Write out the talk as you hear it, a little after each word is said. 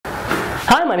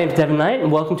Hi, my name is Devin and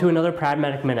welcome to another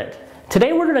Pragmatic Minute.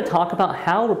 Today we're going to talk about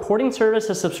how reporting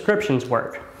services subscriptions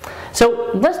work.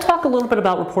 So let's talk a little bit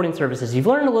about reporting services. You've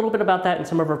learned a little bit about that in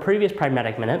some of our previous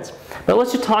Pragmatic Minutes, but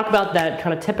let's just talk about that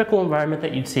kind of typical environment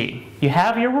that you'd see. You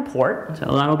have your report,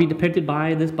 so that'll be depicted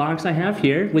by this box I have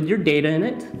here with your data in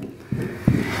it.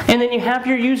 And then you have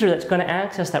your user that's going to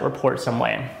access that report some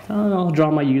way. So I'll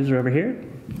draw my user over here.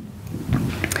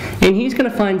 And he's going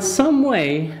to find some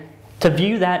way to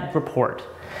view that report.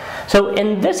 So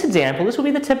in this example, this will be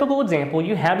the typical example.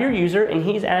 You have your user and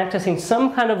he's accessing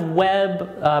some kind of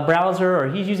web browser,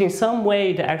 or he's using some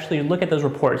way to actually look at those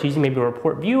reports, using maybe a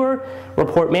report viewer,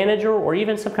 report manager, or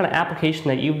even some kind of application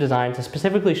that you've designed to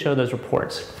specifically show those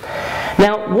reports.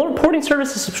 Now, what reporting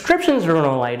services subscriptions are going to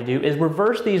allow you to do is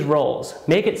reverse these roles.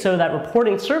 Make it so that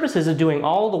reporting services is doing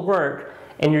all the work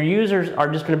and your users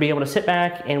are just going to be able to sit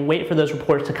back and wait for those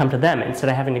reports to come to them instead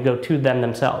of having to go to them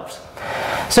themselves.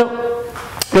 So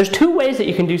there's two ways that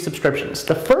you can do subscriptions.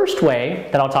 The first way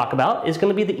that I'll talk about is going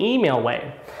to be the email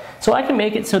way. So I can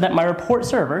make it so that my report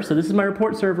server, so this is my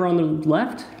report server on the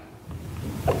left,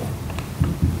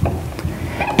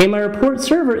 and my report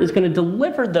server is going to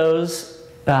deliver those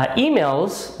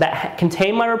emails that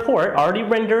contain my report already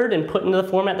rendered and put into the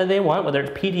format that they want, whether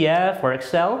it's PDF or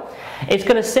Excel. It's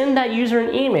going to send that user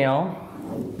an email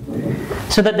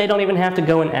so that they don't even have to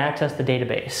go and access the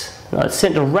database. It's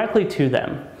sent directly to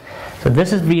them. So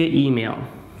this is via email.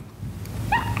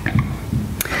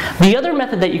 The other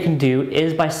method that you can do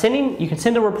is by sending, you can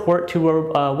send a report to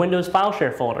a Windows file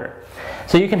share folder.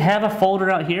 So you can have a folder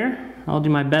out here. I'll do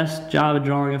my best job of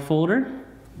drawing a folder.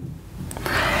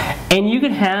 And you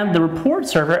can have the report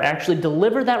server actually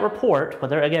deliver that report,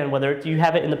 whether you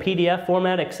have it in the PDF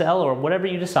format, Excel, or whatever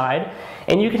you decide,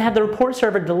 and you can have the report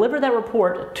server deliver that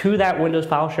report to that Windows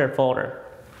file share folder.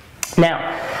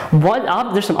 Now,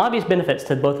 there's some obvious benefits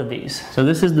to both of these. So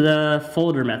this is the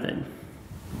folder method.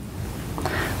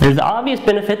 There's the obvious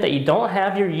benefit that you don't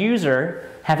have your user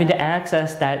having to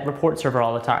access that report server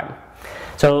all the time.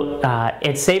 So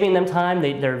it's saving them time.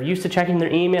 They're used to checking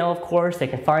their email, of course. They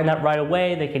can find that right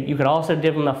away. You could also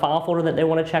give them a file folder that they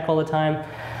want to check all the time.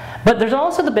 But there's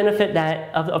also the benefit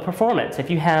of performance. If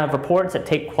you have reports that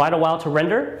take quite a while to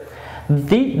render,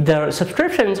 the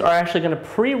subscriptions are actually going to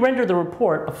pre-render the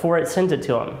report before it sends it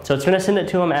to them. So it's going to send it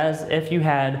to them as if you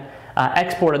had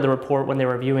exported the report when they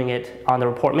were viewing it on the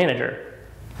report manager.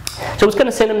 So it's going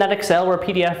to send them that Excel or a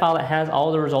PDF file that has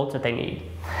all the results that they need.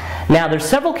 Now, there's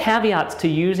several caveats to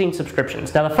using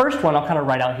subscriptions. Now, the first one I'll kind of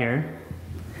write out here.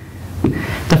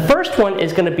 The first one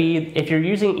is going to be if you're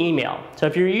using email. So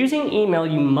if you're using email,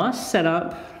 you must set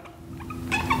up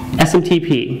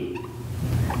SMTP.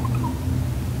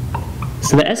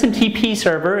 So the SMTP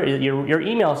server, your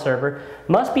email server,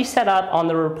 must be set up on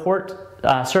the report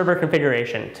server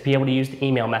configuration to be able to use the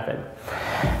email method.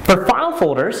 For file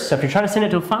folders, so if you're trying to send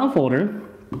it to a file folder,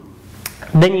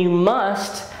 then you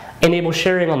must enable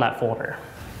sharing on that folder.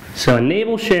 So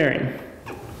enable sharing.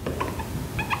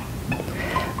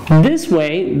 This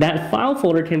way, that file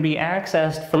folder can be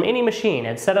accessed from any machine.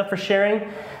 It's set up for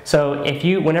sharing. So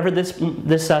whenever this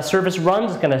service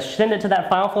runs, it's going to send it to that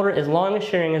file folder as long as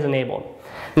sharing is enabled.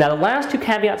 Now, the last two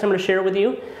caveats I'm going to share with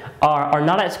you are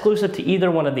not exclusive to either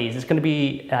one of these. It's going to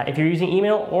be, if you're using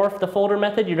email or the folder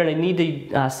method, you're going to need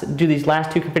to do these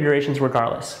last two configurations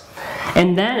regardless.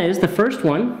 And that is, the first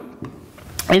one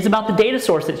is about the data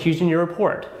source that's used in your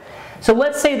report. So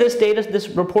let's say this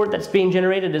report that's being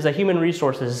generated is a human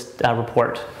resources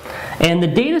report. And the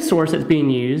data source that's being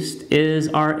used is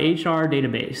our HR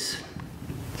database.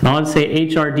 So I'll say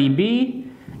HRDB,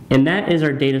 and that is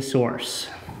our data source.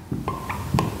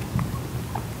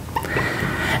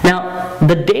 Now,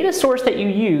 the data source that you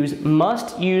use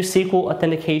must use SQL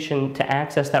authentication to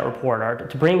access that report or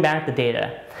to bring back the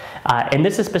data. And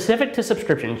this is specific to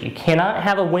subscriptions. You cannot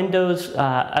have a Windows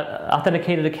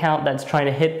authenticated account that's trying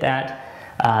to hit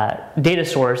that data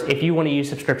source if you want to use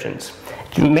subscriptions.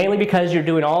 Mainly because you're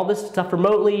doing all this stuff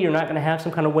remotely, you're not going to have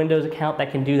some kind of Windows account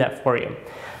that can do that for you.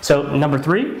 So number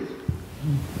 3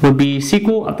 would be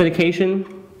SQL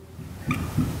authentication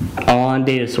on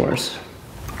data source.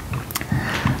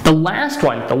 The last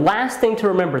one, the last thing to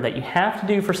remember that you have to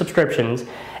do for subscriptions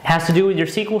has to do with your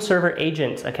SQL Server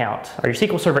agent account, or your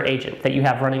SQL Server agent that you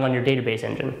have running on your database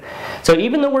engine. So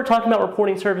even though we're talking about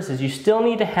reporting services, you still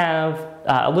need to have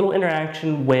a little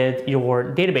interaction with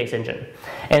your database engine.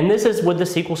 And this is with the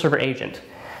SQL Server agent.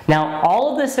 Now,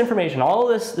 all of this information,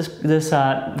 all of this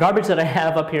garbage that I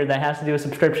have up here that has to do with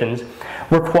subscriptions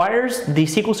requires the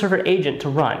SQL Server agent to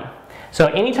run. So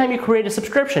anytime you create a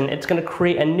subscription, it's going to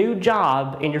create a new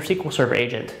job in your SQL Server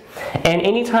agent. And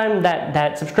anytime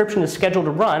that subscription is scheduled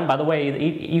to run, by the way,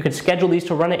 you can schedule these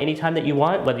to run at any time that you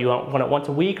want, whether you want it once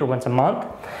a week or once a month.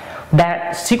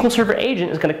 That SQL Server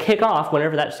agent is going to kick off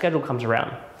whenever that schedule comes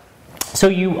around. So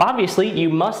you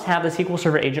must have the SQL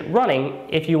Server agent running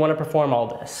if you want to perform all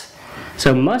this.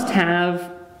 So must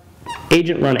have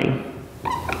agent running.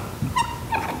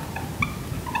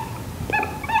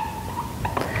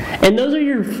 And those are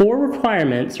your 4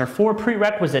 requirements or 4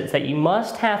 prerequisites that you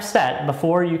must have set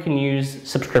before you can use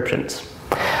subscriptions.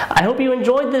 I hope you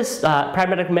enjoyed this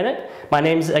Pragmatic Minute. My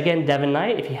name is, again, Devin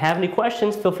Knight. If you have any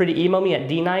questions, feel free to email me at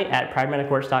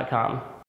dknight@pragmaticworks.com.